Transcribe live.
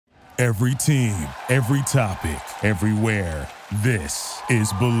Every team, every topic, everywhere. This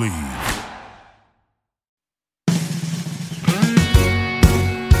is Believe.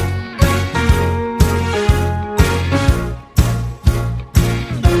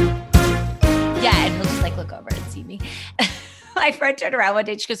 Yeah, and he'll just like look over and see me. My friend turned around one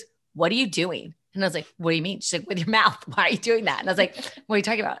day and she goes, "What are you doing?" And I was like, "What do you mean?" She's like, "With your mouth. Why are you doing that?" And I was like, "What are you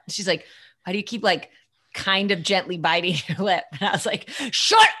talking about?" And she's like, "Why do you keep like kind of gently biting your lip?" And I was like,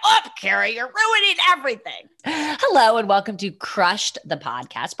 "Shut up, Carrie. You're ruining everything." Hello and welcome to Crushed, the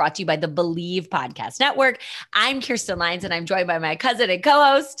podcast brought to you by the Believe Podcast Network. I'm Kirsten Lyons and I'm joined by my cousin and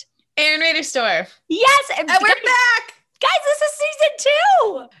co-host, Erin Raderstorff. Yes. And we're back. Guys, this is season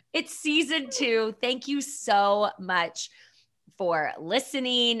 2. It's season 2. Thank you so much for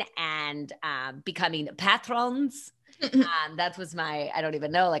listening and becoming patrons. That was my, I don't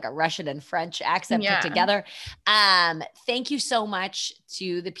even know, like a Russian and French accent put together. Thank you so much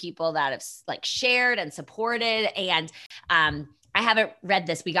to the people that have like shared and supported. And I haven't read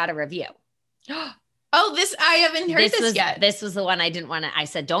this. We got a review. Oh, this, I haven't heard this yet. This was the one I didn't want to, I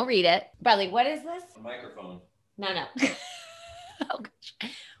said, don't read it. Bradley, what is this? A microphone. No. Oh,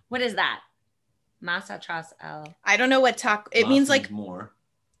 gosh. What is that? Mas atrás el. I don't know what it means, like more.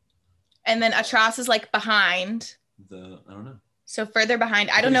 And then atrás is like behind. I don't know. So further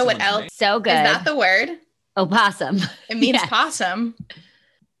behind. I don't know what else. So good. Is that the word? Opossum. It means Yes. possum.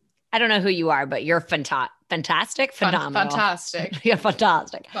 I don't know who you are, but you're fantastic, phenomenal. Fantastic. You're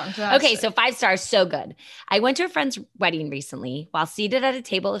fantastic. Fantastic. Okay, so 5 stars, so good. I went to a friend's wedding recently. While seated at a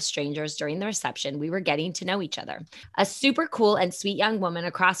table of strangers during the reception, we were getting to know each other. A super cool and sweet young woman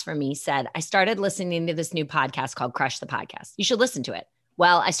across from me said, "I started listening to this new podcast called Crush the Podcast. You should listen to it."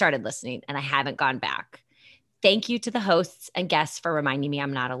 Well, I started listening and I haven't gone back. Thank you to the hosts and guests for reminding me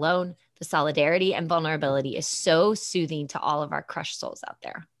I'm not alone. The solidarity and vulnerability is so soothing to all of our crushed souls out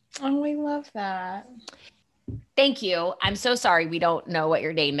there. Oh, we love that. Thank you. I'm so sorry we don't know what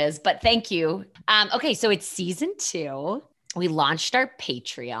your name is, but thank you. Okay, so it's season 2. We launched our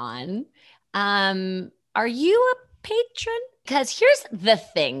Patreon. Are you a patron? Because here's the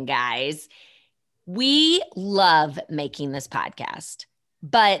thing, guys. We love making this podcast,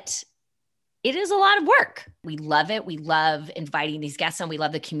 but it is a lot of work. We love it. We love inviting these guests on. We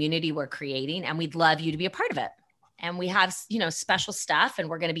love the community we're creating, and we'd love you to be a part of it. And we have, special stuff, and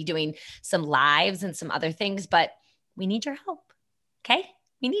we're going to be doing some lives and some other things, but we need your help. Okay?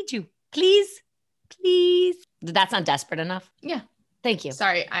 We need you. Please. Did that sound desperate enough? Yeah. Thank you.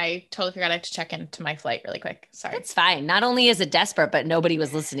 Sorry, I totally forgot I have to check into my flight really quick. Sorry. It's fine. Not only is it desperate, but nobody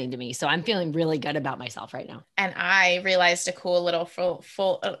was listening to me. So I'm feeling really good about myself right now. And I realized a cool little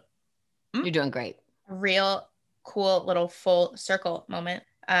You're doing great. real cool little full circle moment.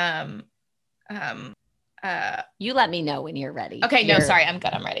 You let me know when you're ready. Okay, no, sorry, I'm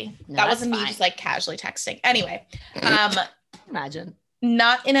good. I'm ready. No, that that's wasn't me fine. just like casually texting. Anyway, Imagine.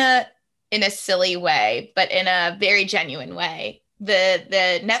 not in a silly way, but in a very genuine way.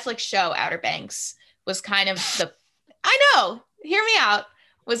 The Netflix show Outer Banks was kind of hear me out,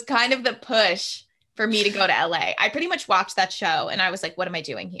 was kind of the push for me to go to LA. I pretty much watched that show and I was like, what am I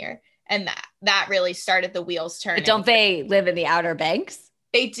doing here? And that really started the wheels turning. But don't they live in the Outer Banks?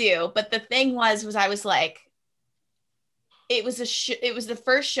 They do, but the thing was I was like, it was the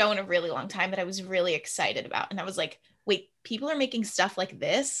first show in a really long time that I was really excited about, and I was like, wait, people are making stuff like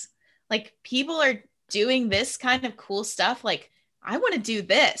this? Like, people are doing this kind of cool stuff? Like, I want to do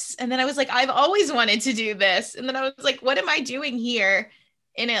this. And then I was like, I've always wanted to do this. And then I was like, what am I doing here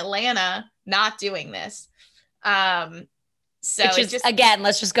in Atlanta not doing this? So Which is, again,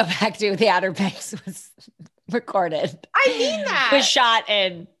 let's just go back to the Outer Banks was recorded. I mean that. Was shot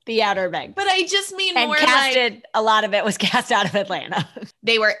in the Outer Banks. But I just mean and more casted, like a lot of it was cast out of Atlanta.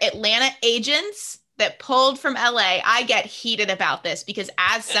 They were Atlanta agents that pulled from LA. I get heated about this because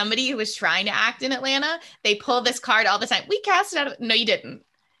as somebody who was trying to act in Atlanta, they pull this card all the time. We casted out of, no, you didn't.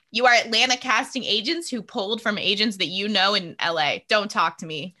 You are Atlanta casting agents who pulled from agents that you know in LA. Don't talk to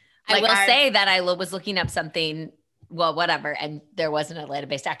me. I will say that I was looking up something, well, whatever, and there was an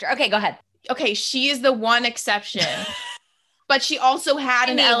Atlanta-based actor. Okay, go ahead. Okay, she is the one exception. But she also had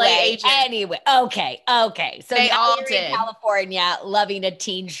an LA agent. Anyway, okay. So they all you're did. In California, loving a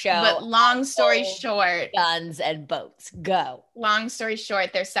teen show. But long story short, guns and boats. Go. Long story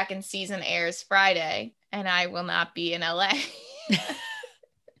short, their second season airs Friday, and I will not be in LA.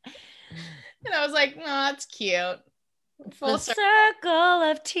 And I was like, "No, that's cute." Full circle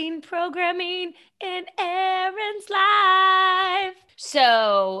of teen programming in Erin's life.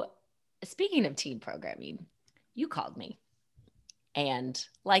 So, speaking of teen programming, you called me. And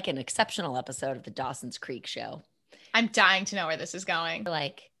like an exceptional episode of the Dawson's Creek show, I'm dying to know where this is going.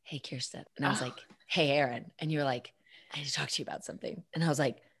 Like, hey, Kirsten. And I was like, hey, Aaron. And you were like, I need to talk to you about something. And I was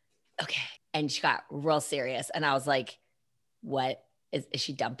like, okay. And she got real serious. And I was like, what is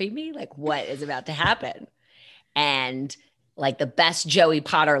she dumping me? Like, what is about to happen? And like the best Joey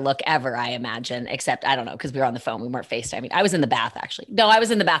Potter look ever, I imagine, except I don't know, because we were on the phone. We weren't FaceTiming. I was in the bath, actually. No, I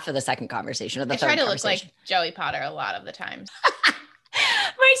was in the bath for the second conversation or the I third try to look conversation. like Joey Potter a lot of the times.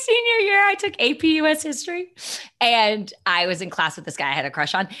 My senior year, I took AP US history and I was in class with this guy I had a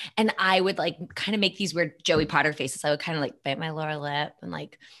crush on. And I would like kind of make these weird Joey Potter faces. I would kind of like bite my lower lip and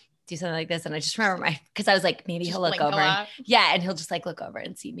like do something like this. And I just remember because I was like, maybe Just he'll look blink a over. lot. And he'll just like look over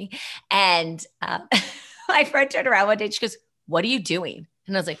and see me. And my friend turned around one day and she goes, what are you doing?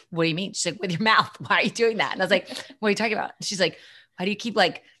 And I was like, what do you mean? She's like, with your mouth. Why are you doing that? And I was like, what are you talking about? And she's like, why do you keep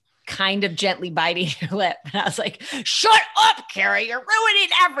like kind of gently biting your lip? And I was like, shut up, Carrie. You're ruining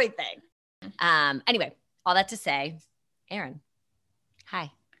everything. Anyway, all that to say, Aaron,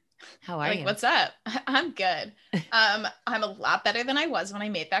 hi. How are you? What's up? I'm good. I'm a lot better than I was when I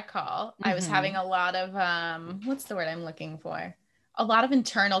made that call. I was having a lot of what's the word I'm looking for? A lot of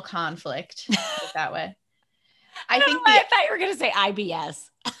internal conflict, put it that way. I thought you were going to say IBS.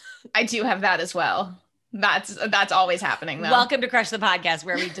 I do have that as well. That's always happening though. Welcome to Crush the Podcast,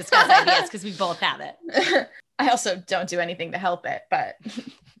 where we discuss IBS because we both have it. I also don't do anything to help it, but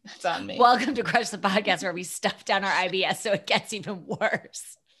that's on me. Welcome to Crush the Podcast, where we stuff down our IBS so it gets even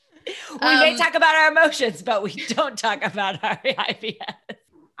worse. We may talk about our emotions, but we don't talk about our IBS.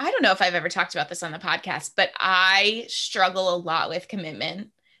 I don't know if I've ever talked about this on the podcast, but I struggle a lot with commitment.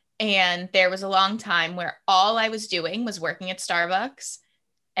 And there was a long time where all I was doing was working at Starbucks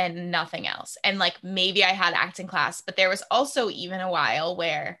and nothing else. And like, maybe I had acting class, but there was also even a while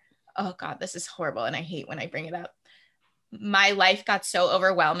where, oh God, this is horrible. And I hate when I bring it up. My life got so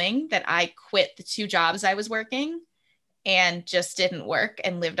overwhelming that I quit the 2 jobs I was working and just didn't work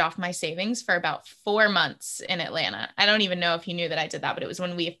and lived off my savings for about 4 months in Atlanta. I don't even know if you knew that I did that, but it was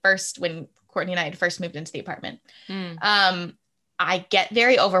when Courtney and I had first moved into the apartment. I get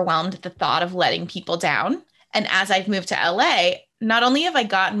very overwhelmed at the thought of letting people down. And as I've moved to LA, not only have I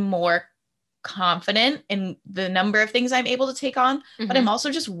gotten more confident in the number of things I'm able to take on, but I'm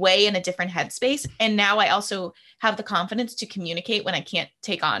also just way in a different headspace. And now I also have the confidence to communicate when I can't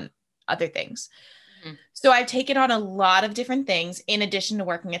take on other things. So I've taken on a lot of different things in addition to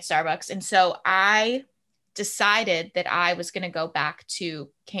working at Starbucks. And so I decided that I was going to go back to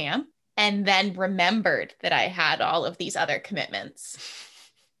camp, and then remembered that I had all of these other commitments.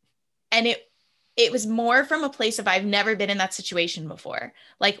 And it was more from a place of, I've never been in that situation before.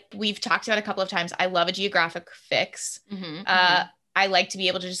 Like we've talked about a couple of times, I love a geographic fix. I like to be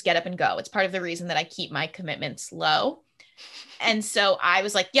able to just get up and go. It's part of the reason that I keep my commitments low. And so I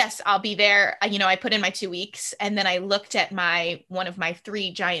was like, yes, I'll be there. I put in my 2 weeks, and then I looked at one of my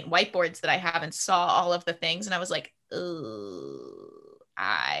 3 giant whiteboards that I have and saw all of the things. And I was like,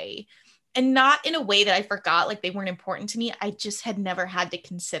 and not in a way that I forgot, like they weren't important to me. I just had never had to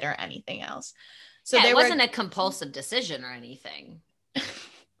consider anything else. So it wasn't a compulsive decision or anything.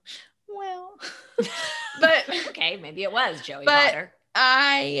 Well, but okay, maybe it was Joey Potter.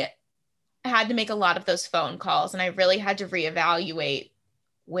 I had to make a lot of those phone calls, and I really had to reevaluate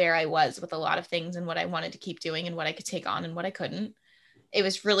where I was with a lot of things and what I wanted to keep doing and what I could take on and what I couldn't. It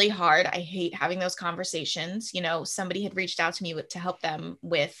was really hard. I hate having those conversations. Somebody had reached out to me to help them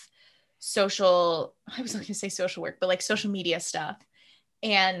with I was going to say social work, but like social media stuff.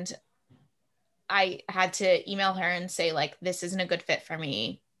 And I had to email her and say like, this isn't a good fit for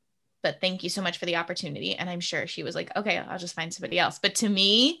me, but thank you so much for the opportunity. And I'm sure she was like, okay, I'll just find somebody else. But to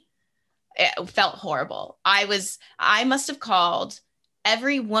me, it felt horrible. I must have called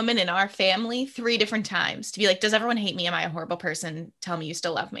every woman in our family 3 different times to be like, does everyone hate me? Am I a horrible person? Tell me you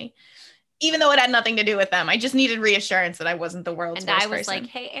still love me. Even though it had nothing to do with them. I just needed reassurance that I wasn't the world's worst person. And I was like,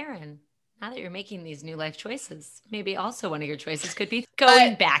 hey, Aaron, now that you're making these new life choices, maybe also one of your choices could be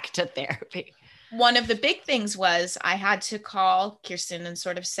going back to therapy. One of the big things was I had to call Kirsten and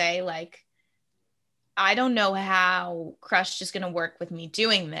sort of say like, I don't know how Crushed is going to work with me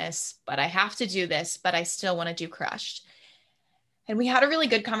doing this, but I have to do this, but I still want to do Crushed. And we had a really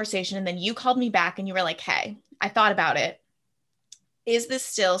good conversation. And then you called me back and you were like, hey, I thought about it. Is this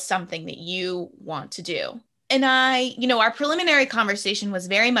still something that you want to do? And our preliminary conversation was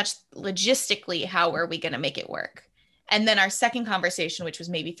very much logistically, how are we going to make it work? And then our second conversation, which was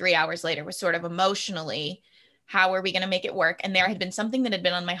maybe 3 hours later, was sort of emotionally, how are we going to make it work? And there had been something that had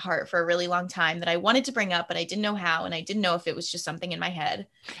been on my heart for a really long time that I wanted to bring up, but I didn't know how. And I didn't know if it was just something in my head.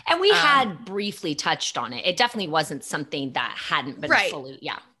 And we had briefly touched on it. It definitely wasn't something that hadn't been fully,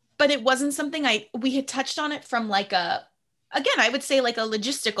 But it wasn't something we had touched on it from like again, I would say like a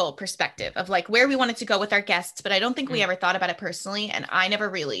logistical perspective of like where we wanted to go with our guests, but I don't think we ever thought about it personally. And I never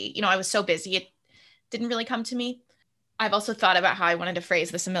really, I was so busy, it didn't really come to me. I've also thought about how I wanted to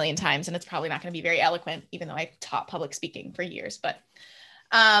phrase this a million times, and it's probably not going to be very eloquent, even though I taught public speaking for years. But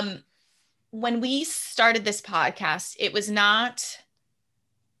when we started this podcast, it was not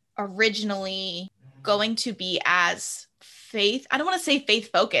originally going to be as I don't want to say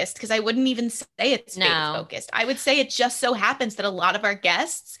faith focused, because I wouldn't even say it's faith focused. I would say it just so happens that a lot of our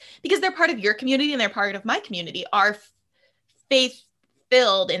guests, because they're part of your community and they're part of my community, are faith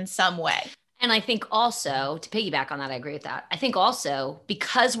filled in some way. And I think also, to piggyback on that, I agree with that. I think also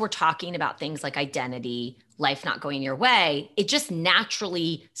because we're talking about things like identity, life not going your way, it just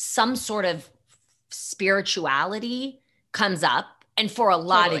naturally, some sort of spirituality comes up. And for a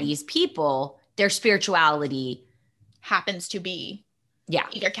lot of these people, their spirituality happens to be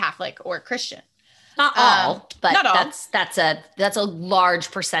either Catholic or Christian. Not all, but not all. That's a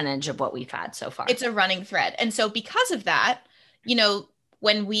large percentage of what we've had so far. It's a running thread. And so because of that,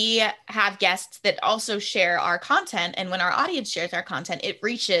 when we have guests that also share our content, and when our audience shares our content, it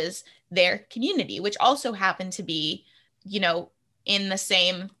reaches their community, which also happen to be, in the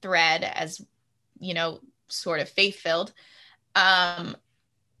same thread as, sort of faith-filled. And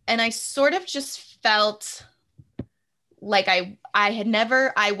I sort of just felt like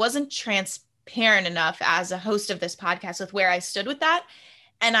I wasn't transparent enough as a host of this podcast with where I stood with that.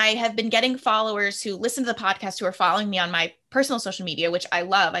 And I have been getting followers who listen to the podcast who are following me on my personal social media, which I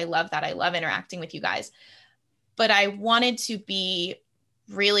love. I love that. I love interacting with you guys. But I wanted to be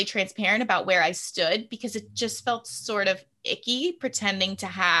really transparent about where I stood, because it just felt sort of icky pretending to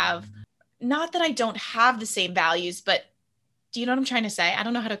have, not that I don't have the same values, but do you know what I'm trying to say? I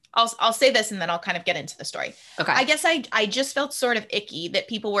don't know how to, I'll say this and then I'll kind of get into the story. Okay. I guess I just felt sort of icky that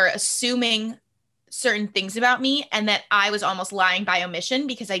people were assuming certain things about me and that I was almost lying by omission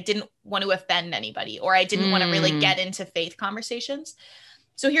because I didn't want to offend anybody, or I didn't want to really get into faith conversations.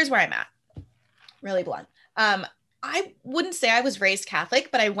 So here's where I'm at. Really blunt. I wouldn't say I was raised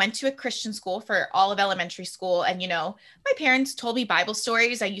Catholic, but I went to a Christian school for all of elementary school. And, my parents told me Bible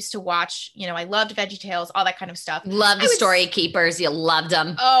stories. I used to watch, I loved VeggieTales, all that kind of stuff. Love the Story Keepers. You loved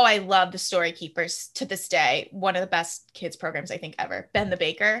them. Oh, I love the Story Keepers to this day. One of the best kids programs I think ever. Ben the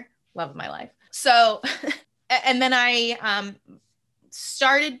Baker, love of my life. So, and then I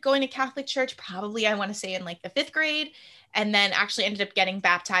started going to Catholic church, probably I want to say in like the 5th grade. And then actually ended up getting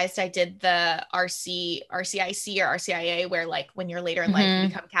baptized. I did the RCIC or RCIA, where like when you're later in life, you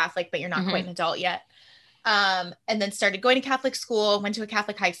become Catholic, but you're not quite an adult yet. And then started going to Catholic school, went to a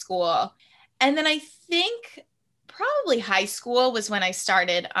Catholic high school. And then I think probably high school was when I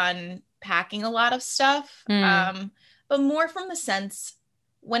started unpacking a lot of stuff. But more from the sense,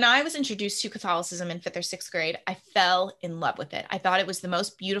 when I was introduced to Catholicism in 5th or 6th grade, I fell in love with it. I thought it was the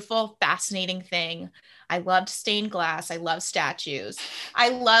most beautiful, fascinating thing. I loved stained glass. I loved statues. I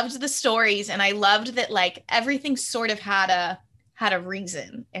loved the stories. And I loved that like everything sort of had a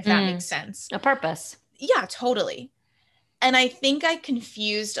reason, if that makes sense. A purpose. Yeah, totally. And I think I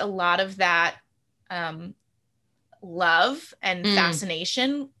confused a lot of that love and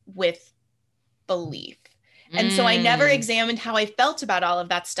fascination with belief. And so I never examined how I felt about all of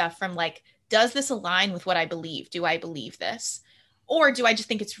that stuff from like, does this align with what I believe? Do I believe this? Or do I just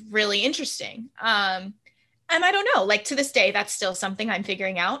think it's really interesting? And I don't know, like to this day, that's still something I'm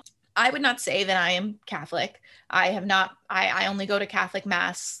figuring out. I would not say that I am Catholic. I only go to Catholic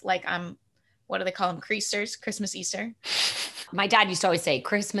mass. Like what do they call them? Creasters, Christmas, Easter. My dad used to always say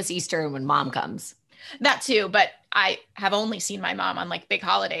Christmas, Easter, and when mom comes. That too. But I have only seen my mom on like big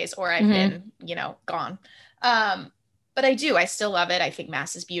holidays, or I've been, gone. But I still love it. I think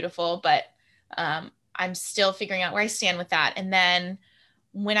mass is beautiful, but I'm still figuring out where I stand with that. And then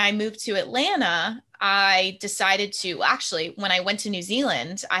when I moved to Atlanta, I decided to actually, when I went to New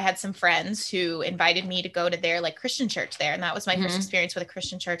Zealand, I had some friends who invited me to go to their like Christian church there. And that was my first experience with a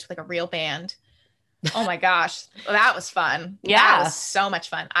Christian church with like a real band. Oh my gosh. That was fun. Yeah. That was so much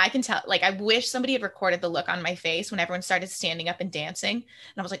fun. I can tell, like, I wish somebody had recorded the look on my face when everyone started standing up and dancing. And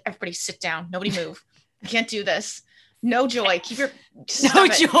I was like, everybody sit down. Nobody move. I can't do this. No joy. Keep your no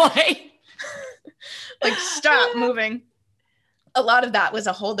joy. Like stop moving. A lot of that was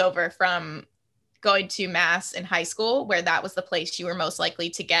a holdover from going to mass in high school, where that was the place you were most likely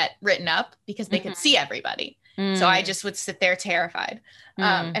to get written up because they could see everybody. So I just would sit there terrified.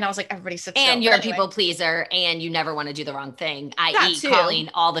 And I was like, everybody sit still. And you're a people pleaser and you never want to do the wrong thing, i.e. calling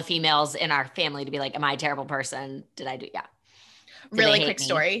all the females in our family to be like, am I a terrible person? Did I do? Yeah. Really quick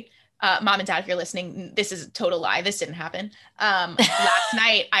story. Mom and dad, if you're listening, this is a total lie. This didn't happen. Last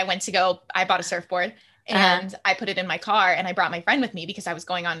night I bought a surfboard And I put it in my car and I brought my friend with me because I was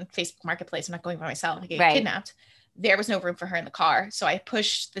going on Facebook Marketplace. I'm not going by myself. I get kidnapped. There was no room for her in the car. So I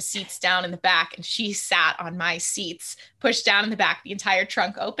pushed the seats down in the back and she sat on my seats, pushed down in the back, the entire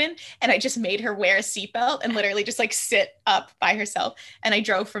trunk open. And I just made her wear a seatbelt and literally just like sit up by herself. And I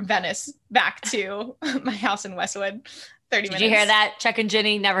drove from Venice back to my house in Westwood. 30 minutes. Did you hear that? Chuck and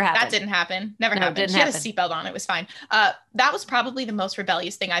Ginny never happened. That didn't happen. Never happened. She had a seatbelt on. It was fine. That was probably the most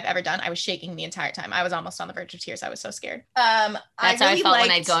rebellious thing I've ever done. I was shaking the entire time. I was almost on the verge of tears. I was so scared. That's how I felt when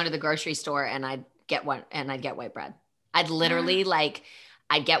I'd go into the grocery store and I'd get white bread. I'd literally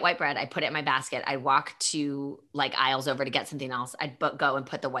I'd get white bread. I'd put it in my basket. I'd walk to like aisles over to get something else. I'd go and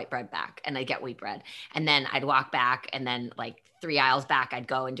put the white bread back and I'd get wheat bread. And then I'd walk back and then like 3 aisles back, I'd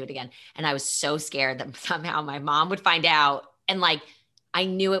go and do it again. And I was so scared that somehow my mom would find out. And like, I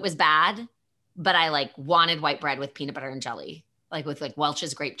knew it was bad, but I like wanted white bread with peanut butter and jelly, like with like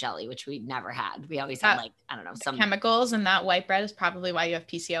Welch's grape jelly, which we never had. We always had like, I don't know, some chemicals, and that white bread is probably why you have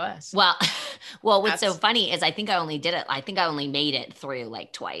PCOS. Well, what's so funny is I think I only made it through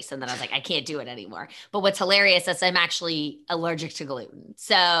like twice. And then I was like, I can't do it anymore. But what's hilarious is I'm actually allergic to gluten.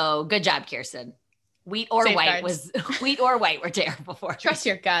 So good job, Kirsten. Wheat or white were terrible for me. Trust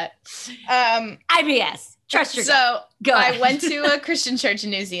your gut. IBS. Trust your gut. So I went to a Christian church in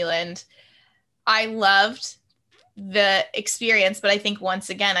New Zealand. I loved the experience, but I think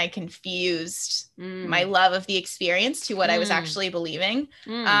once again, I confused my love of the experience to what I was actually believing.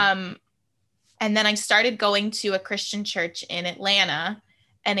 And then I started going to a Christian church in Atlanta.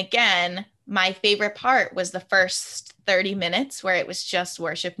 And again, my favorite part was the first 30 minutes where it was just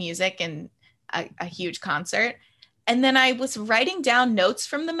worship music and a huge concert. And then I was writing down notes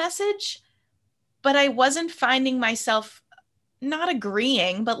from the message, but I wasn't finding myself not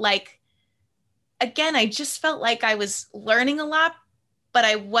agreeing, but like, again, I just felt like I was learning a lot, but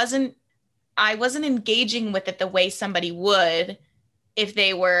I wasn't engaging with it the way somebody would if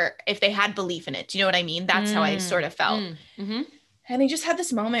they had belief in it. Do you know what I mean? That's how I sort of felt. Mm-hmm. And I just had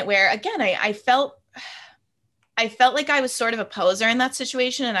this moment where, again, I felt like I was sort of a poser in that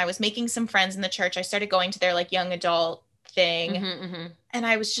situation. And I was making some friends in the church. I started going to their like young adult thing. And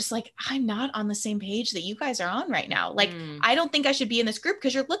I was just like, I'm not on the same page that you guys are on right now. Like, I don't think I should be in this group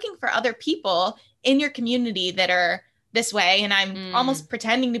because you're looking for other people in your community that are this way. And I'm almost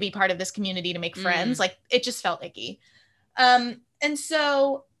pretending to be part of this community to make friends. Like, it just felt icky. And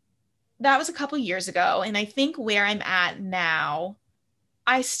so that was a couple years ago. And I think where I'm at now,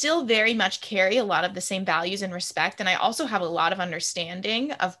 I still very much carry a lot of the same values and respect. And I also have a lot of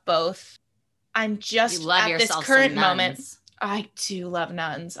understanding of both. I'm just at this current moment. I do love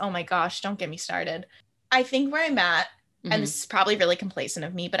nuns. Oh my gosh, don't get me started. I think where I'm at, and this is probably really complacent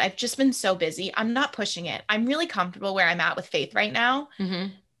of me, but I've just been so busy. I'm not pushing it. I'm really comfortable where I'm at with faith right now.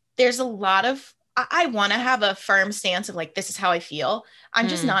 There's a lot of, I want to have a firm stance of like, this is how I feel. I'm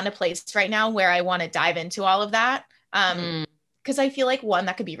just not in a place right now where I want to dive into all of that. Because I feel like, one,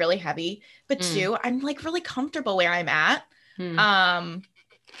 that could be really heavy, but two, I'm like really comfortable where I'm at.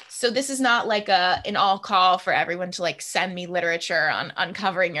 So this is not like an all call for everyone to like send me literature on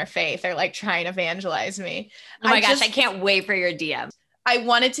uncovering your faith or like try and evangelize me. Oh my gosh, I can't wait for your DM. I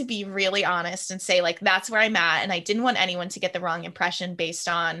wanted to be really honest and say like, that's where I'm at. And I didn't want anyone to get the wrong impression based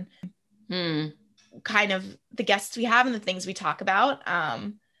on kind of the guests we have and the things we talk about.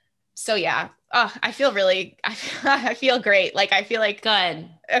 So yeah, I feel really, I feel great. Like, I feel like good.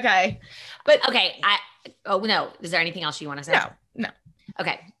 Okay. But okay. No. Is there anything else you want to say? No.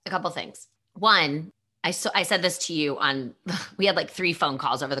 Okay. A couple things. One, I said this to you we had like 3 phone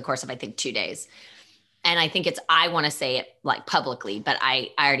calls over the course of, I think, 2 days. And I think I want to say it like publicly, but I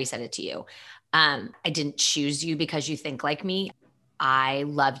already said it to you. I didn't choose you because you think like me. I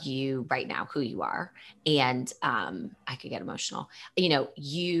love you right now, who you are. And I could get emotional. You know,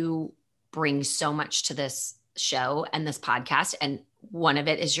 you bring so much to this show and this podcast. And one of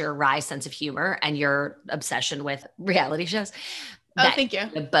it is your wry sense of humor and your obsession with reality shows. Thank you.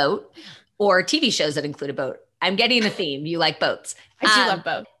 A boat or TV shows that include a boat. I'm getting a theme. You like boats. I do love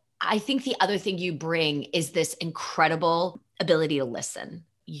boats. I think the other thing you bring is this incredible ability to listen.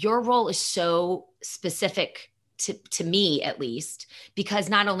 Your role is so specific to me, at least, because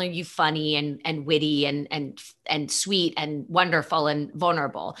not only are you funny and witty and sweet and wonderful and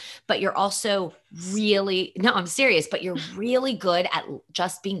vulnerable, but you're also really, no, I'm serious, but you're really good at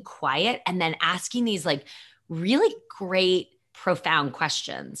just being quiet and then asking these like really great, profound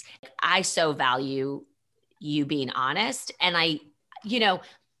questions. I so value you being honest. And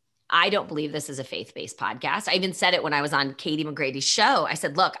I don't believe this is a faith-based podcast. I even said it when I was on Katie McGrady's show. I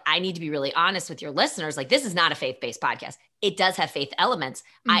said, look, I need to be really honest with your listeners. Like, this is not a faith-based podcast. It does have faith elements.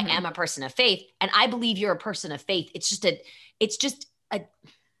 I am a person of faith, and I believe you're a person of faith. It's just a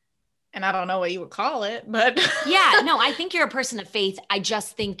and I don't know what you would call it, but yeah, no, I think you're a person of faith. I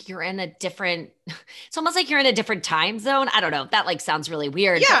just think you're in a different, it's almost like you're in a different time zone. I don't know. That like sounds really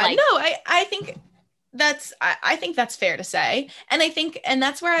weird. Yeah, like, no, I think I think that's fair to say. And I think, and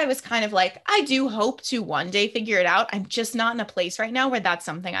that's where I was kind of like, I do hope to one day figure it out. I'm just not in a place right now where that's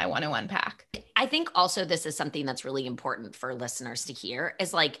something I want to unpack. I think also this is something that's really important for listeners to hear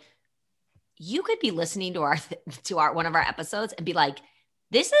is like, you could be listening to our one of our episodes and be like,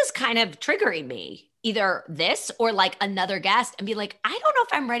 this is kind of triggering me, either this or like another guest, and be like, I don't know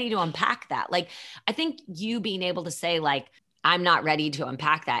if I'm ready to unpack that. Like, I think you being able to say like, I'm not ready to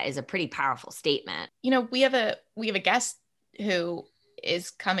unpack that is a pretty powerful statement. You know, we have a guest who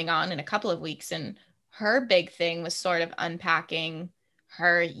is coming on in a couple of weeks, and her big thing was sort of unpacking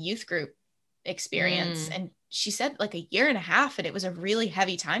her youth group experience. And she said like 1.5 years, and it was a really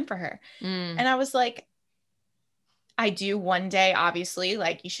heavy time for her. And I was like, I do one day, obviously,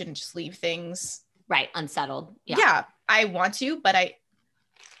 like you shouldn't just leave things right unsettled. Yeah, I want to, but I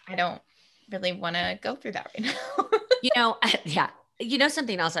don't really want to go through that right now. Yeah.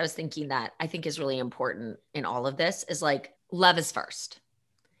 Something else I was thinking that I think is really important in all of this is like, love is first.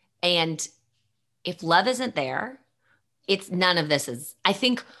 And if love isn't there, it's none of this is, I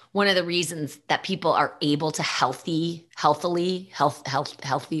think one of the reasons that people are able to healthily,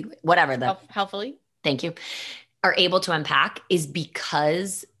 whatever healthily, thank you, are able to unpack is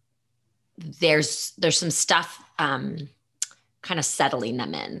because there's some stuff kind of settling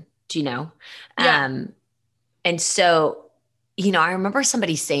them in, do you know? Yeah. And so, I remember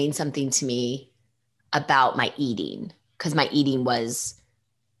somebody saying something to me about my eating, because my eating was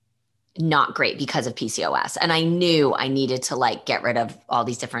not great because of PCOS. And I knew I needed to like get rid of all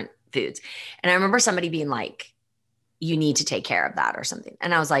these different foods. And I remember somebody being like, you need to take care of that or something.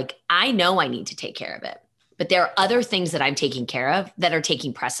 And I was like, I know I need to take care of it. But there are other things that I'm taking care of that are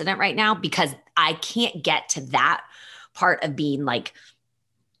taking precedent right now, because I can't get to that part of being like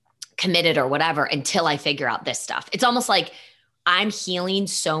committed or whatever until I figure out this stuff. It's almost like I'm healing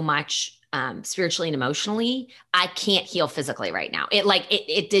so much spiritually and emotionally. I can't heal physically right now.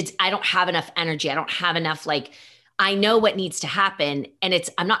 I don't have enough energy. I don't have enough, like, I know what needs to happen. And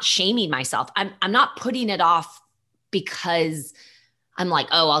I'm not shaming myself. I'm not putting it off because I'm like,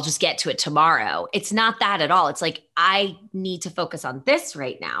 oh, I'll just get to it tomorrow. It's not that at all. It's like, I need to focus on this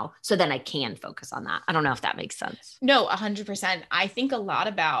right now so then I can focus on that. I don't know if that makes sense. No, 100%. I think a lot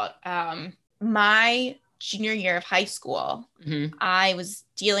about my junior year of high school. I was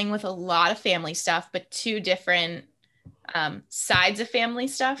dealing with a lot of family stuff, but two different sides of family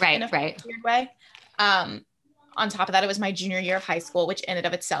stuff in a weird way. On top of that, it was my junior year of high school, which in and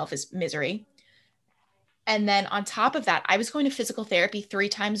of itself is misery. And then on top of that, I was going to physical therapy 3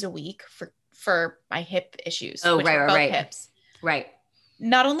 times a week for my hip issues. Oh, right. Hips. Right.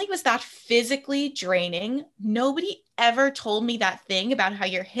 Not only was that physically draining, nobody ever told me that thing about how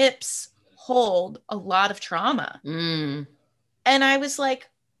your hips hold a lot of trauma. And I was like,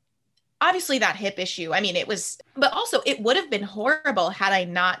 obviously that hip issue, I mean, but also it would have been horrible had I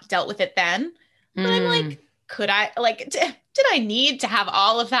not dealt with it then. But I'm like, did I need to have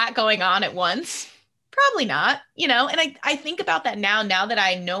all of that going on at once? Probably not, and I think about that now that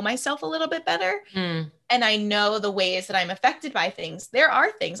I know myself a little bit better and I know the ways that I'm affected by things. There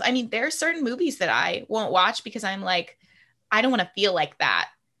are things, I mean, there are certain movies that I won't watch because I'm like, I don't want to feel like that.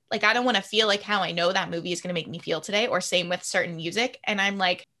 Like, I don't want to feel like how I know that movie is going to make me feel today, or same with certain music. And I'm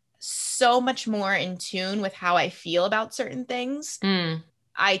like so much more in tune with how I feel about certain things.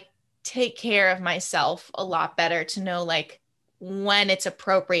 I take care of myself a lot better to know like when it's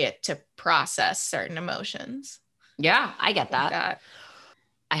appropriate to process certain emotions. Yeah, I get that.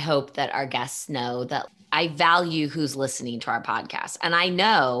 I hope that our guests know that I value who's listening to our podcast. And I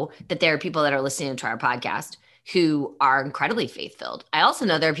know that there are people that are listening to our podcast who are incredibly faith-filled. I also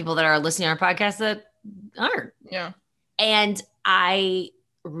know there are people that are listening to our podcast that aren't. Yeah. And I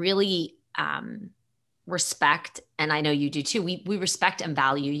really respect, and I know you do too. We respect and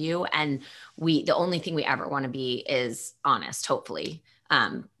value you. And the only thing we ever want to be is honest, hopefully.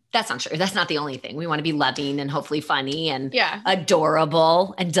 That's not true. That's not the only thing. We want to be loving and hopefully funny and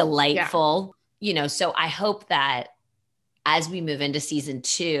adorable and delightful, so I hope that as we move into season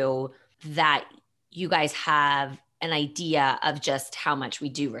 2, that you guys have an idea of just how much we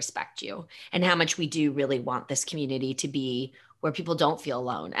do respect you and how much we do really want this community to be where people don't feel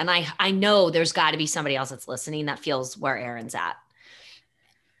alone. And I know there's got to be somebody else that's listening that feels where Erin's at.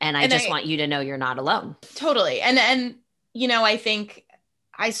 And I just want you to know you're not alone. Totally. And, you know, I think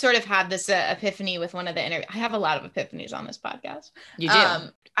I sort of had this epiphany with one of the interviews. I have a lot of epiphanies on this podcast. You do.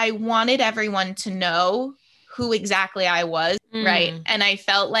 I wanted everyone to know who exactly I was. Right. And I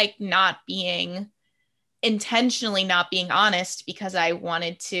felt like intentionally not being honest because I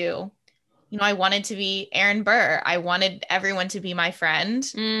wanted to be Aaron Burr. I wanted everyone to be my friend.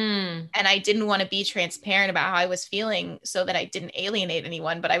 And I didn't want to be transparent about how I was feeling so that I didn't alienate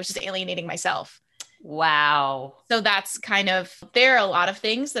anyone, but I was just alienating myself. Wow. So that's there are a lot of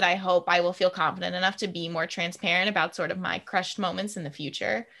things that I hope I will feel confident enough to be more transparent about sort of my crushed moments in the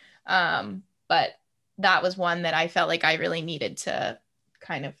future. But that was one that I felt like I really needed to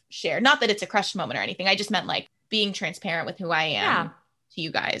kind of share. Not that it's a crushed moment or anything. I just meant like being transparent with who I am to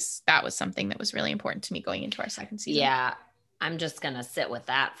you guys. That was something that was really important to me going into our second season. Yeah. I'm just going to sit with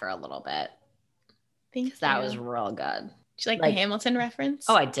that for a little bit. Thanks. That was real good. Did you like the Hamilton reference?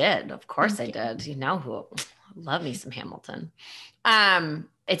 Oh, I did. Of course I did. You know who? Love me some Hamilton.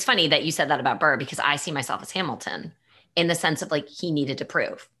 It's funny that you said that about Burr because I see myself as Hamilton in the sense of like he needed to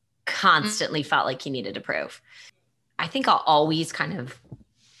prove. Constantly felt like he needed to prove. I think that'll always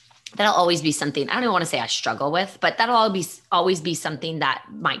be something, I don't even want to say I struggle with, but that'll always be something that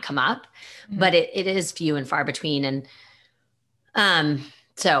might come up, but it is few and far between. And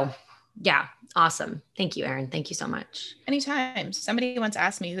so yeah, awesome. Thank you, Erin. Thank you so much. Anytime. Somebody once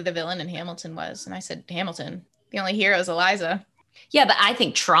asked me who the villain in Hamilton was, and I said, Hamilton. The only hero is Eliza. Yeah, but I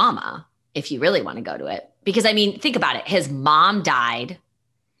think trauma, if you really want to go to it, because I mean, think about it. His mom died.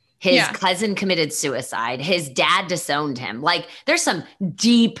 His cousin committed suicide. His dad disowned him. Like there's some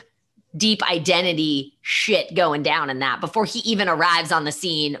deep identity shit going down in that before he even arrives on the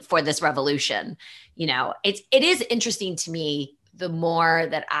scene for this revolution. You know, it is interesting to me the more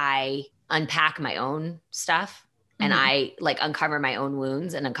that I unpack my own stuff and I like uncover my own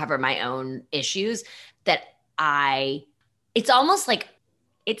wounds and uncover my own issues that it's almost like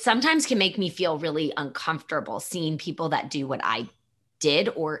it sometimes can make me feel really uncomfortable seeing people that do what I did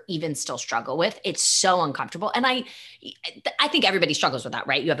or even still struggle with. It's so uncomfortable. And I think everybody struggles with that,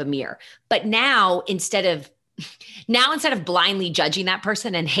 right? You have a mirror. But now instead of blindly judging that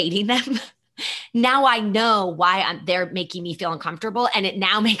person and hating them, now I know why they're making me feel uncomfortable. And it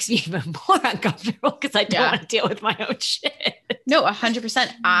now makes me even more uncomfortable because I don't want to deal with my own shit. No, 100%. One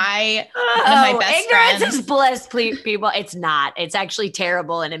of my best ignorance friends is bliss, people. It's not. It's actually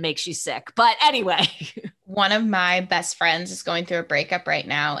terrible and it makes you sick. But anyway. One of my best friends is going through a breakup right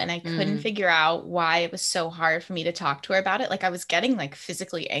now. And I couldn't figure out why it was so hard for me to talk to her about it. Like I was getting like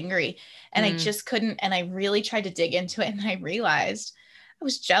physically angry and I just couldn't. And I really tried to dig into it. And I realized I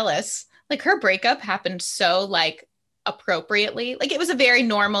was jealous. Like her breakup happened so like appropriately. Like it was a very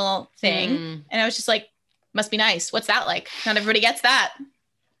normal thing. And I was just like, must be nice. What's that like? Not everybody gets that.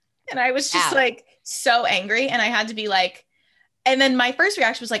 And I was just like so angry. And I had to be like, and then my first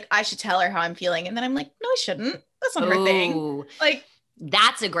reaction was like, I should tell her how I'm feeling. And then I'm like, no, I shouldn't. That's not her thing. Like,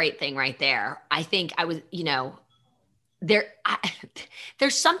 that's a great thing right there. I think I was, you know, there's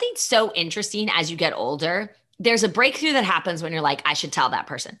something so interesting as you get older. There's a breakthrough that happens when you're like, I should tell that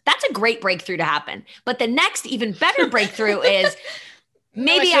person. That's a great breakthrough to happen. But the next even better breakthrough is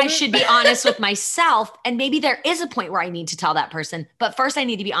maybe I should be honest with myself. And maybe there is a point where I need to tell that person. But first I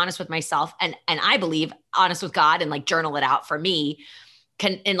need to be honest with myself. And I believe honest with God and like journal it out for me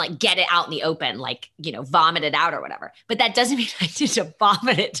and like get it out in the open, like, you know, vomit it out or whatever. But that doesn't mean I need to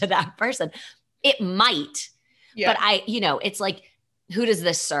vomit it to that person. It might, but it's like, who does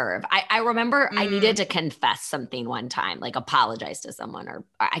this serve? I remember I needed to confess something one time, like apologize to someone, or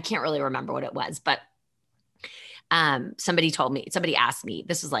I can't really remember what it was, but somebody asked me,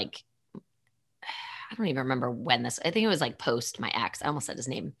 this was like, I don't even remember when I think it was like post my ex, I almost said his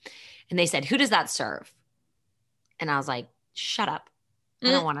name. And they said, who does that serve? And I was like, shut up. I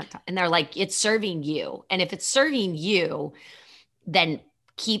don't want to. And they're like, it's serving you. And if it's serving you, then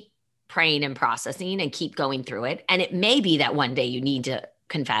keep praying and processing and keep going through it. And it may be that one day you need to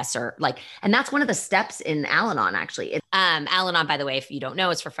confess or like, and that's one of the steps in Al-Anon actually. Al-Anon, by the way, if you don't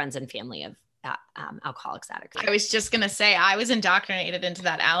know, is for friends and family of alcoholics, addicts. I was just going to say, I was indoctrinated into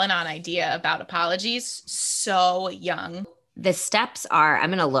that Al-Anon idea about apologies so young. The steps are, I'm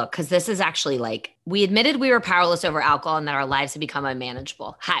going to look, because this is actually like, we admitted we were powerless over alcohol and that our lives had become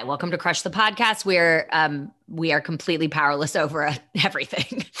unmanageable. Hi, welcome to Crush the Podcast. We are completely powerless over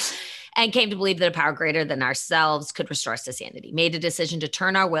everything. And came to believe that a power greater than ourselves could restore us to sanity. Made a decision to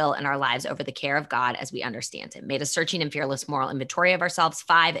turn our will and our lives over the care of God as we understand him. Made a searching and fearless moral inventory of ourselves.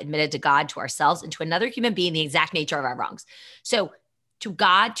 5, admitted to God, to ourselves, and to another human being the exact nature of our wrongs. So to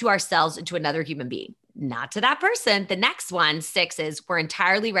God, to ourselves, and to another human being. not to that person. The next one, 6, is we're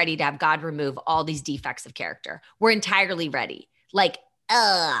entirely ready to have God remove all these defects of character. We're entirely ready. Like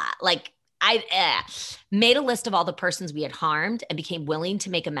I made a list of all the persons we had harmed and became willing to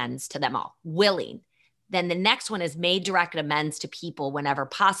make amends to them all. Willing. Then the next one is made direct amends to people whenever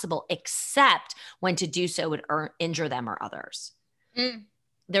possible, except when to do so would injure them or others.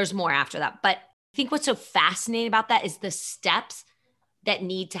 There's more after that. But I think what's so fascinating about that is the steps that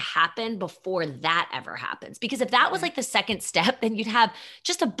need to happen before that ever happens. Because if that was like the second step, then you'd have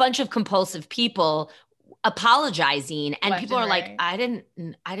just a bunch of compulsive people apologizing and people are like, I didn't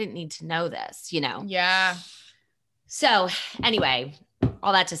need to know this, you know? Yeah. So anyway,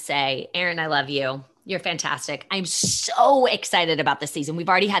 all that to say, Erin, I love you. You're fantastic. I'm so excited about this season. We've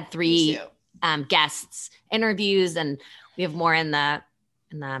already had 3 guests interviews and we have more in the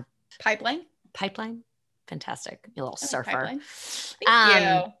pipeline. Fantastic. You little surfer. Thank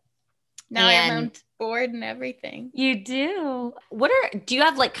you. Now I'm on board and everything. You do. Do you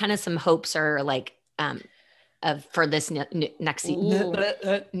have like kind of some hopes or like, for this next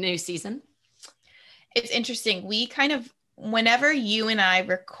new season? It's interesting. We kind of, whenever you and I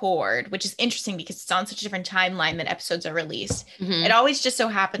record, which is interesting because it's on such a different timeline that episodes are released, it always just so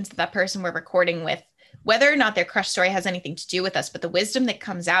happens that person we're recording with, whether or not their crush story has anything to do with us, but the wisdom that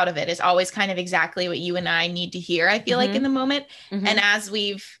comes out of it is always kind of exactly what you and I need to hear, I feel like in the moment. And as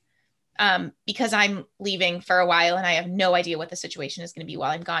we've, because I'm leaving for a while and I have no idea what the situation is going to be while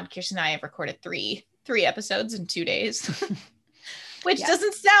I'm gone, Kirsten and I have recorded three episodes in 2 days, which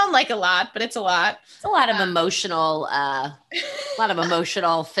doesn't sound like a lot, but it's a lot. It's a lot of emotional,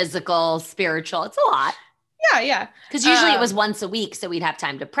 physical, spiritual. It's a lot. Yeah. Because usually it was once a week. So we'd have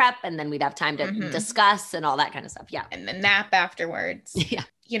time to prep and then we'd have time to discuss and all that kind of stuff. Yeah. And the nap afterwards. Yeah.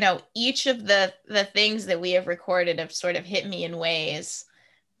 You know, each of the things that we have recorded have sort of hit me in ways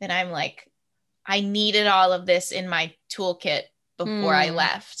that I'm like, I needed all of this in my toolkit before I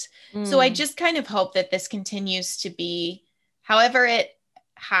left. So I just kind of hope that this continues to be, however it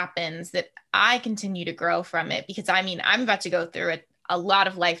happens, that I continue to grow from it, because I mean, I'm about to go through a lot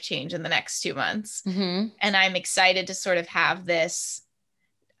of life change in the next 2 months. And I'm excited to sort of have this,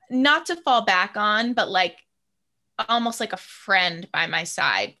 not to fall back on, but like almost like a friend by my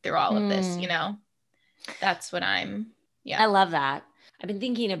side through all of this, you know? That's what I love that. I've been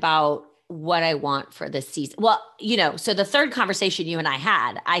thinking about what I want for this season. Well, you know, so the third conversation you and I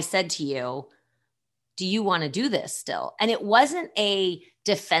had, I said to you, do you want to do this still? And it wasn't a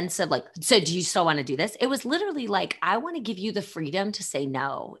defensive, like, so do you still want to do this? It was literally like, I want to give you the freedom to say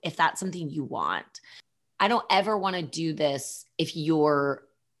no, if that's something you want. I don't ever want to do this if you're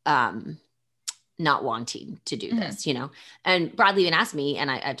not wanting to do this, you know? And Bradley even asked me,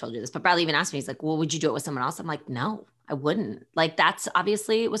 and I told you this, but Bradley even asked me, he's like, well, would you do it with someone else? I'm like, no, I wouldn't. Like, that's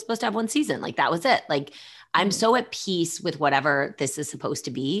obviously, it was supposed to have 1 season. Like, that was it. Like, I'm so at peace with whatever this is supposed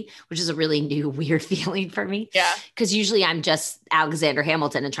to be, which is a really new, weird feeling for me. Yeah. Because usually I'm just Alexander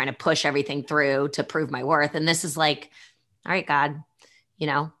Hamilton and trying to push everything through to prove my worth. And this is like, all right, God, you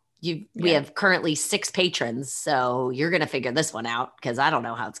know, we have currently 6 patrons. So you're going to figure this one out, because I don't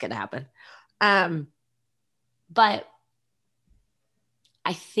know how it's going to happen. But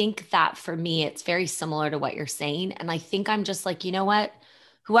I think that for me, it's very similar to what you're saying. And I think I'm just like, you know what?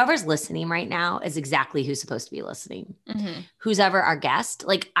 Whoever's listening right now is exactly who's supposed to be listening. Who's ever our guest.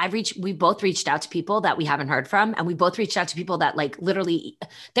 Like, we both reached out to people that we haven't heard from. And we both reached out to people that, like, literally,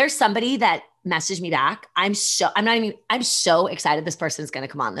 there's somebody that messaged me back. I'm so excited this person is going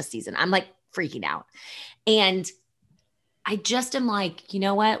to come on this season. I'm like freaking out. And I just am like, you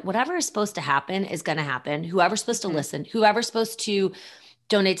know what? Whatever is supposed to happen is going to happen. Whoever's supposed to listen, whoever's supposed to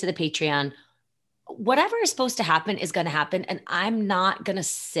donate to the Patreon, whatever is supposed to happen is going to happen. And I'm not going to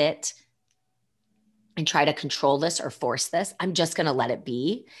sit and try to control this or force this. I'm just going to let it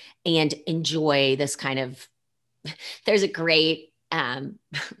be and enjoy this kind of, there's a great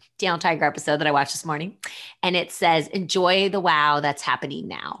Daniel Tiger episode that I watched this morning, and it says, enjoy the wow that's happening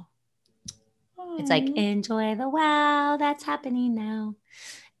now. It's like, enjoy the wow that's happening now.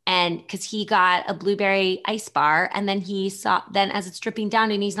 And because he got a blueberry ice bar, and then as it's dripping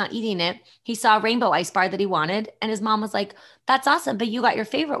down and he's not eating it, he saw a rainbow ice bar that he wanted. And his mom was like, that's awesome, but you got your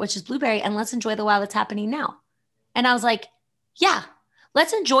favorite, which is blueberry, and let's enjoy the wow that's happening now. And I was like, yeah,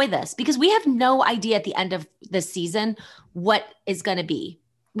 let's enjoy this, because we have no idea at the end of this season what is going to be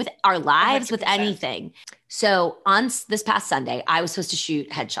with our lives, 100%. With anything. So on this past Sunday, I was supposed to shoot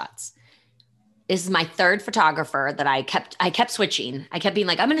headshots. This is my 3rd photographer that I kept switching. I kept being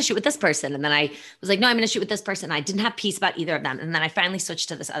like, I'm going to shoot with this person. And then I was like, no, I'm going to shoot with this person. I didn't have peace about either of them. And then I finally switched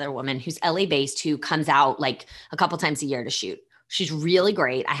to this other woman who's LA based, who comes out like a couple times a year to shoot. She's really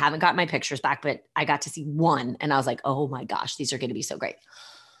great. I haven't got my pictures back, but I got to see one and I was like, oh my gosh, these are going to be so great.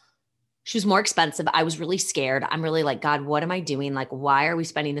 She was more expensive. I was really scared. I'm really like, God, what am I doing? Like, why are we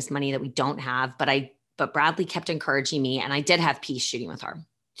spending this money that we don't have? But Bradley kept encouraging me and I did have peace shooting with her.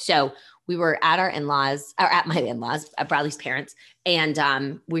 So we were at our in-laws, or at my in-laws, at Bradley's parents. And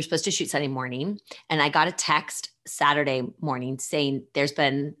we were supposed to shoot Sunday morning. And I got a text Saturday morning saying, there's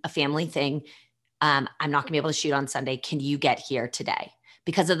been a family thing. I'm not gonna be able to shoot on Sunday. Can you get here today?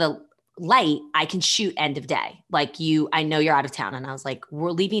 Because of the light, I can shoot end of day. Like I know you're out of town. And I was like,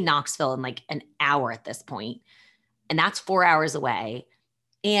 we're leaving Knoxville in like an hour at this point, and that's 4 hours away.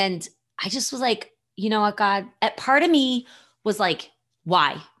 And I just was like, you know what, God, part of me was like,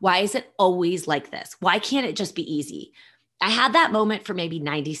 why is it always like this? Why can't it just be easy? I had that moment for maybe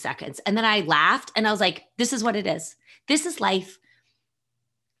 90 seconds. And then I laughed and I was like, this is what it is. This is life.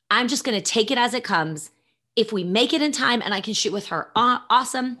 I'm just going to take it as it comes. If we make it in time and I can shoot with her,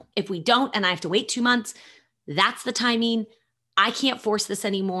 awesome. If we don't and I have to wait 2 months, that's the timing. I can't force this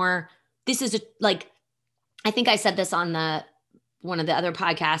anymore. This is I think I said this on one of the other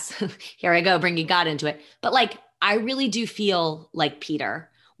podcasts. Here I go, bringing God into it. But like, I really do feel like Peter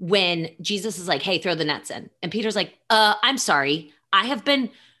when Jesus is like, hey, throw the nets in. And Peter's like, I'm sorry. I have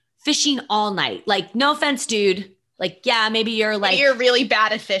been fishing all night. Like, no offense, dude. Like, yeah, maybe you're like, you're really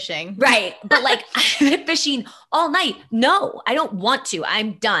bad at fishing. Right. But like, I've been fishing all night. No, I don't want to.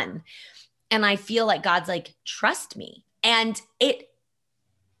 I'm done. And I feel like God's like, trust me. And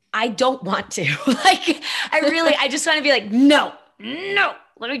I don't want to. Like, I just want to be like, no,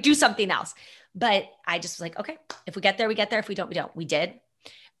 let me do something else. But I just was like, okay, if we get there, we get there. If we don't, we don't. We did.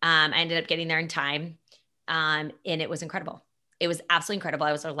 I ended up getting there in time. And it was incredible. It was absolutely incredible.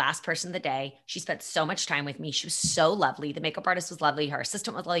 I was her last person of the day. She spent so much time with me. She was so lovely. The makeup artist was lovely. Her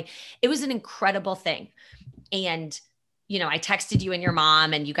assistant was lovely. It was an incredible thing. And, I texted you and your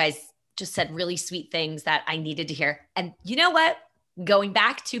mom, and you guys just said really sweet things that I needed to hear. And you know what? Going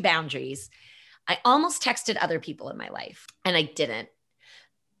back to boundaries, I almost texted other people in my life, and I didn't.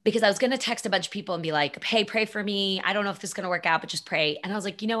 Because I was going to text a bunch of people and be like, hey, pray for me. I don't know if this is going to work out, but just pray. And I was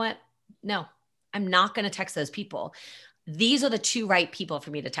like, you know what? No, I'm not going to text those people. These are the two right people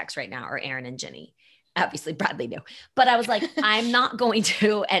for me to text right now, are Aaron and Jenny. Obviously Bradley knew, but I was like, I'm not going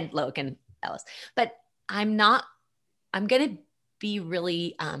to, and Logan Ellis, but I'm going to be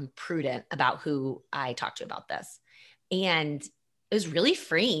really prudent about who I talk to about this. And it was really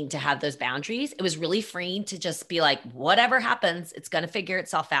freeing to have those boundaries. It was really freeing to just be like, whatever happens, it's going to figure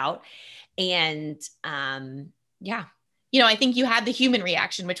itself out. And yeah. I think you had the human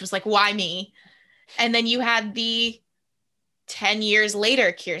reaction, which was like, why me? And then you had the 10 years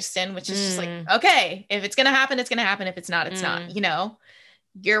later, Kirsten, which is just like, okay, if it's going to happen, it's going to happen. If it's not, it's not,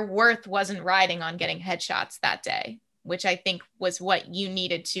 your worth wasn't riding on getting headshots that day, which I think was what you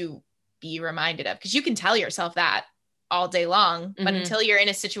needed to be reminded of. Because you can tell yourself that all day long, but until you're in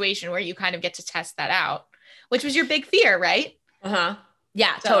a situation where you kind of get to test that out, which was your big fear, right? Uh-huh.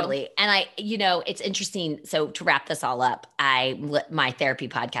 Yeah, totally. And it's interesting. So to wrap this all up, my therapy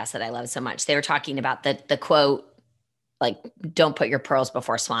podcast that I love so much, they were talking about the quote, like, don't put your pearls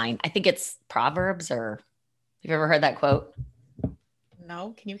before swine. I think it's Proverbs, or have you ever heard that quote?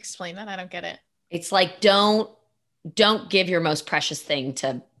 No. Can you explain that? I don't get it. It's like, don't give your most precious thing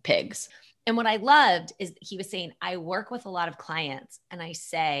to pigs. And what I loved is he was saying, I work with a lot of clients and I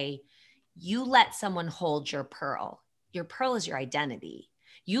say, you let someone hold your pearl. Your pearl is your identity.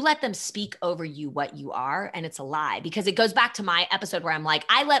 You let them speak over you what you are, and it's a lie, because it goes back to my episode where I'm like,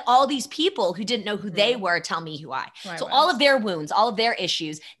 I let all these people who didn't know who they were tell me who I. So all of their wounds, all of their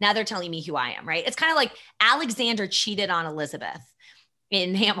issues, now they're telling me who I am, right? It's kind of like Alexander cheated on Elizabeth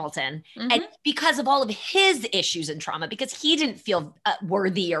in Hamilton, and because of all of his issues and trauma, because he didn't feel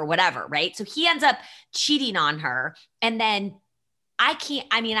worthy or whatever, right? So he ends up cheating on her, and then I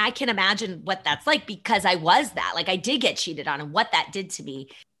can imagine what that's like, because I was that. Like, I did get cheated on, and what that did to me.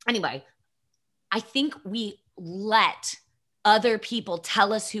 Anyway, I think we let other people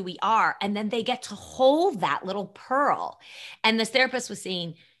tell us who we are, and then they get to hold that little pearl. And this therapist was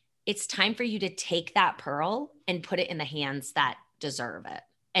saying, it's time for you to take that pearl and put it in the hands that deserve it,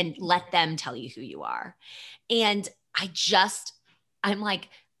 and let them tell you who you are. And I'm like,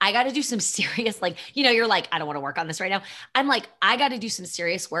 I got to do some serious, you're like, I don't want to work on this right now. I'm like, I got to do some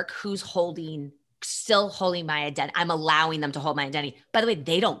serious work. Who's still holding my identity? I'm allowing them to hold my identity. By the way,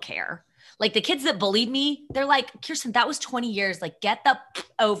 they don't care. Like, the kids that bullied me, they're like, Kirsten, that was 20 years. Like, get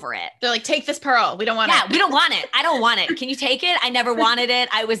over it. They're like, take this pearl. We don't want it. Yeah, we don't want it. I don't want it. Can you take it? I never wanted it.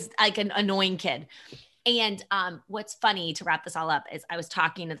 I was like an annoying kid. And what's funny, to wrap this all up, is I was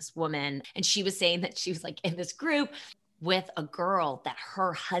talking to this woman, and she was saying that she was like in this group, with a girl that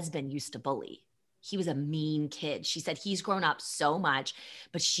her husband used to bully. He was a mean kid. She said he's grown up so much,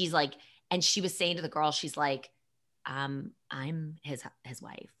 but she's like, and she was saying to the girl, she's like, I'm his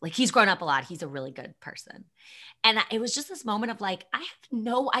wife. Like, he's grown up a lot. He's a really good person. And it was just this moment of like, I have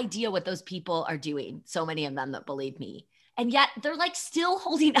no idea what those people are doing. So many of them that bullied me. And yet they're like still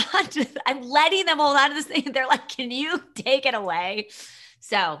holding on to, I'm letting them hold on to this thing. They're like, can you take it away?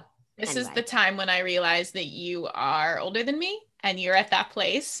 So this is the time when I realized that you are older than me and you're at that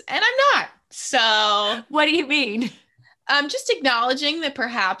place and I'm not. So what do you mean? Just acknowledging that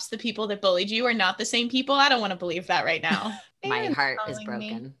perhaps the people that bullied you are not the same people. I don't want to believe that right now. My heart is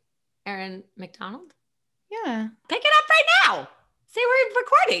broken. Erin McDonald? Yeah. Pick it up right now. Say we're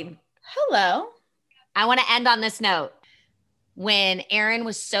recording. Hello. I want to end on this note. When Erin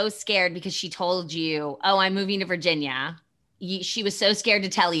was so scared because she told you, oh, I'm moving to Virginia. She was so scared to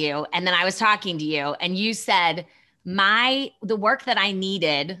tell you. And then I was talking to you and you said, the work that I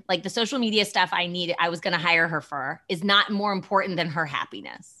needed, like the social media stuff I needed, I was going to hire her for, is not more important than her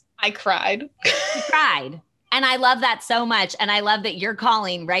happiness. I cried. You cried. And I love that so much. And I love that you're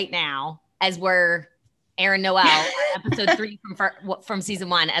calling right now as we're Erin Noel, episode 3 from season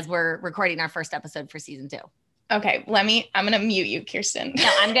 1, as we're recording our first episode for season 2. Okay. I'm going to mute you, Kirsten. No,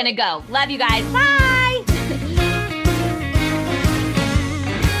 I'm going to go. Love you guys. Bye.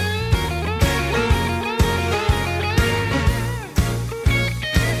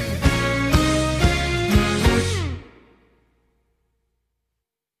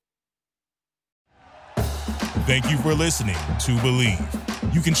 Thank you for listening to Believe.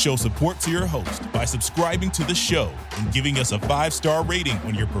 You can show support to your host by subscribing to the show and giving us a 5-star rating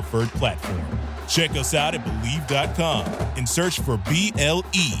on your preferred platform. Check us out at Believe.com and search for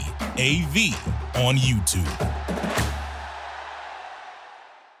BLEAV on YouTube.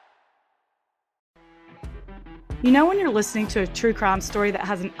 You know when you're listening to a true crime story that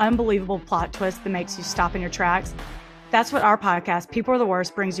has an unbelievable plot twist that makes you stop in your tracks? That's what our podcast, People Are the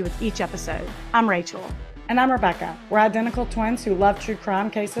Worst, brings you with each episode. I'm Rachel. And I'm Rebecca. We're identical twins who love true crime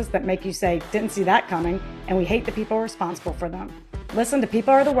cases that make you say, didn't see that coming, and we hate the people responsible for them. Listen to People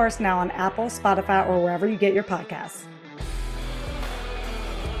Are the Worst now on Apple, Spotify, or wherever you get your podcasts.